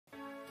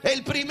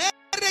El primer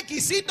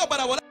requisito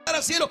para volar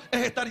al cielo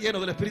es estar lleno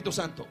del Espíritu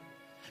Santo.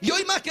 Y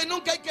hoy más que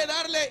nunca hay que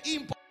darle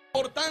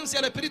importancia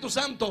al Espíritu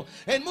Santo.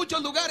 En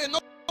muchos lugares no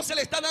se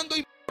le está dando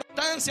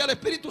importancia al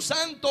Espíritu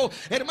Santo.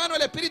 Hermano,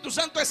 el Espíritu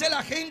Santo es el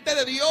agente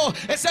de Dios,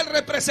 es el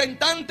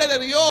representante de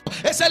Dios,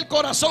 es el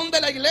corazón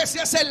de la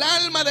iglesia, es el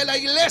alma de la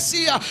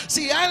iglesia.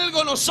 Si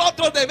algo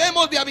nosotros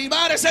debemos de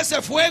avivar es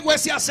ese fuego,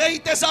 ese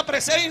aceite, esa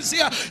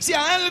presencia. Si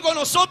a algo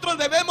nosotros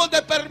debemos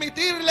de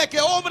permitirle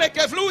que obre,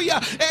 que fluya,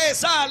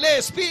 es al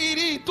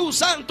Espíritu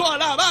Santo.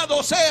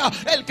 Alabado sea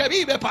el que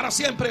vive para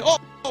siempre. Oh,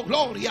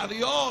 gloria a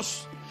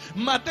Dios.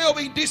 Mateo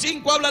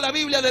 25 habla la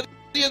Biblia de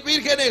 10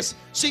 vírgenes,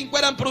 5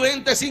 eran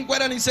prudentes, 5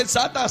 eran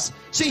insensatas,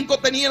 5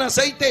 tenían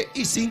aceite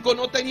y 5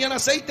 no tenían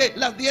aceite.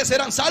 Las 10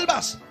 eran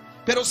salvas,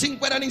 pero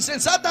 5 eran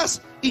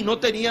insensatas y no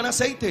tenían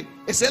aceite.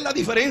 Esa es la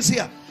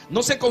diferencia.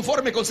 No se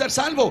conforme con ser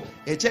salvo,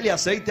 échele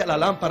aceite a la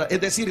lámpara,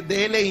 es decir,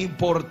 dele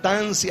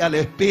importancia al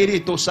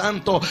Espíritu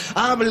Santo.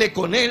 Hable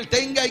con Él,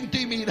 tenga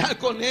intimidad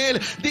con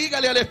Él.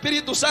 Dígale al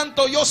Espíritu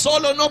Santo: yo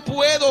solo no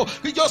puedo,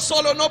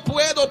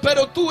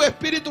 pero tú,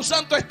 Espíritu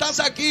Santo,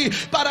 estás aquí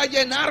para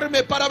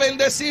llenarme, para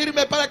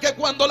bendecirme, para que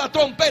cuando la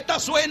trompeta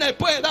suene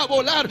pueda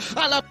volar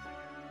a la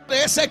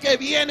de ese que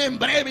viene en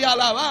breve.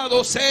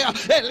 Alabado sea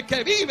el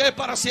que vive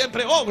para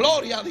siempre. Oh,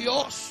 gloria a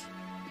Dios.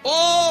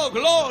 Oh,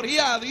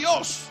 gloria a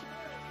Dios.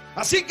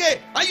 Así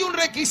que hay un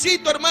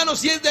requisito,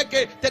 hermanos, y es de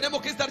que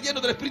tenemos que estar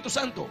llenos del Espíritu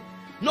Santo.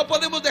 No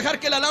podemos dejar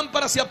que la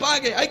lámpara se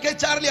apague. Hay que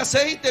echarle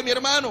aceite, mi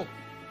hermano.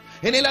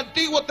 En el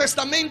Antiguo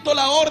Testamento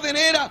la orden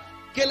era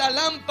que la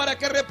lámpara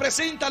que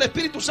representa al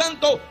Espíritu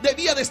Santo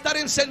debía de estar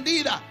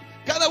encendida.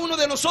 Cada uno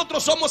de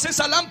nosotros somos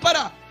esa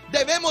lámpara.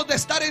 Debemos de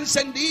estar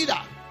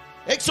encendida.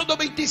 Éxodo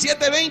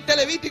 27:20,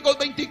 Levíticos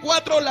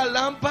 24, la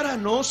lámpara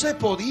no se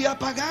podía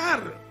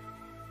apagar.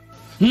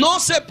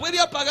 No se puede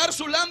apagar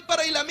su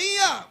lámpara y la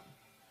mía.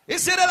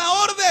 Esa era la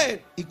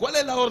orden. ¿Y cuál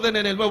es la orden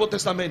en el Nuevo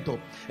Testamento?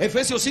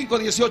 Efesios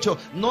 5:18.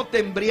 No te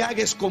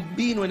embriagues con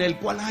vino en el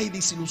cual hay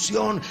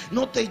disilusión.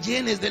 No te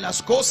llenes de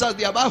las cosas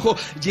de abajo.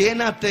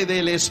 Llénate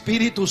del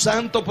Espíritu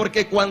Santo,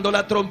 porque cuando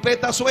la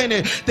trompeta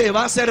suene te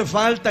va a hacer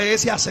falta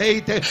ese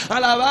aceite.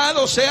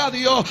 Alabado sea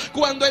Dios.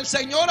 Cuando el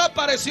Señor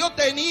apareció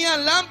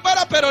tenían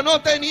lámpara, pero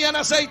no tenían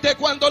aceite.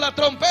 Cuando la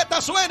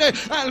trompeta suene,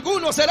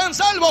 algunos serán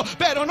salvos,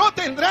 pero no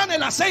tendrán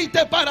el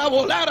aceite para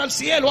volar al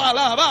cielo.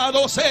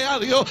 Alabado sea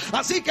Dios.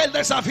 Así que el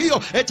desafío: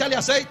 échale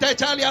aceite,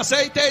 échale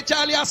aceite,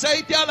 échale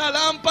aceite a la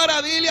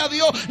lámpara. Dile a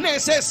Dios: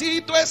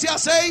 necesito ese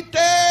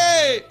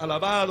aceite.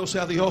 Alabado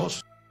sea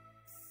Dios.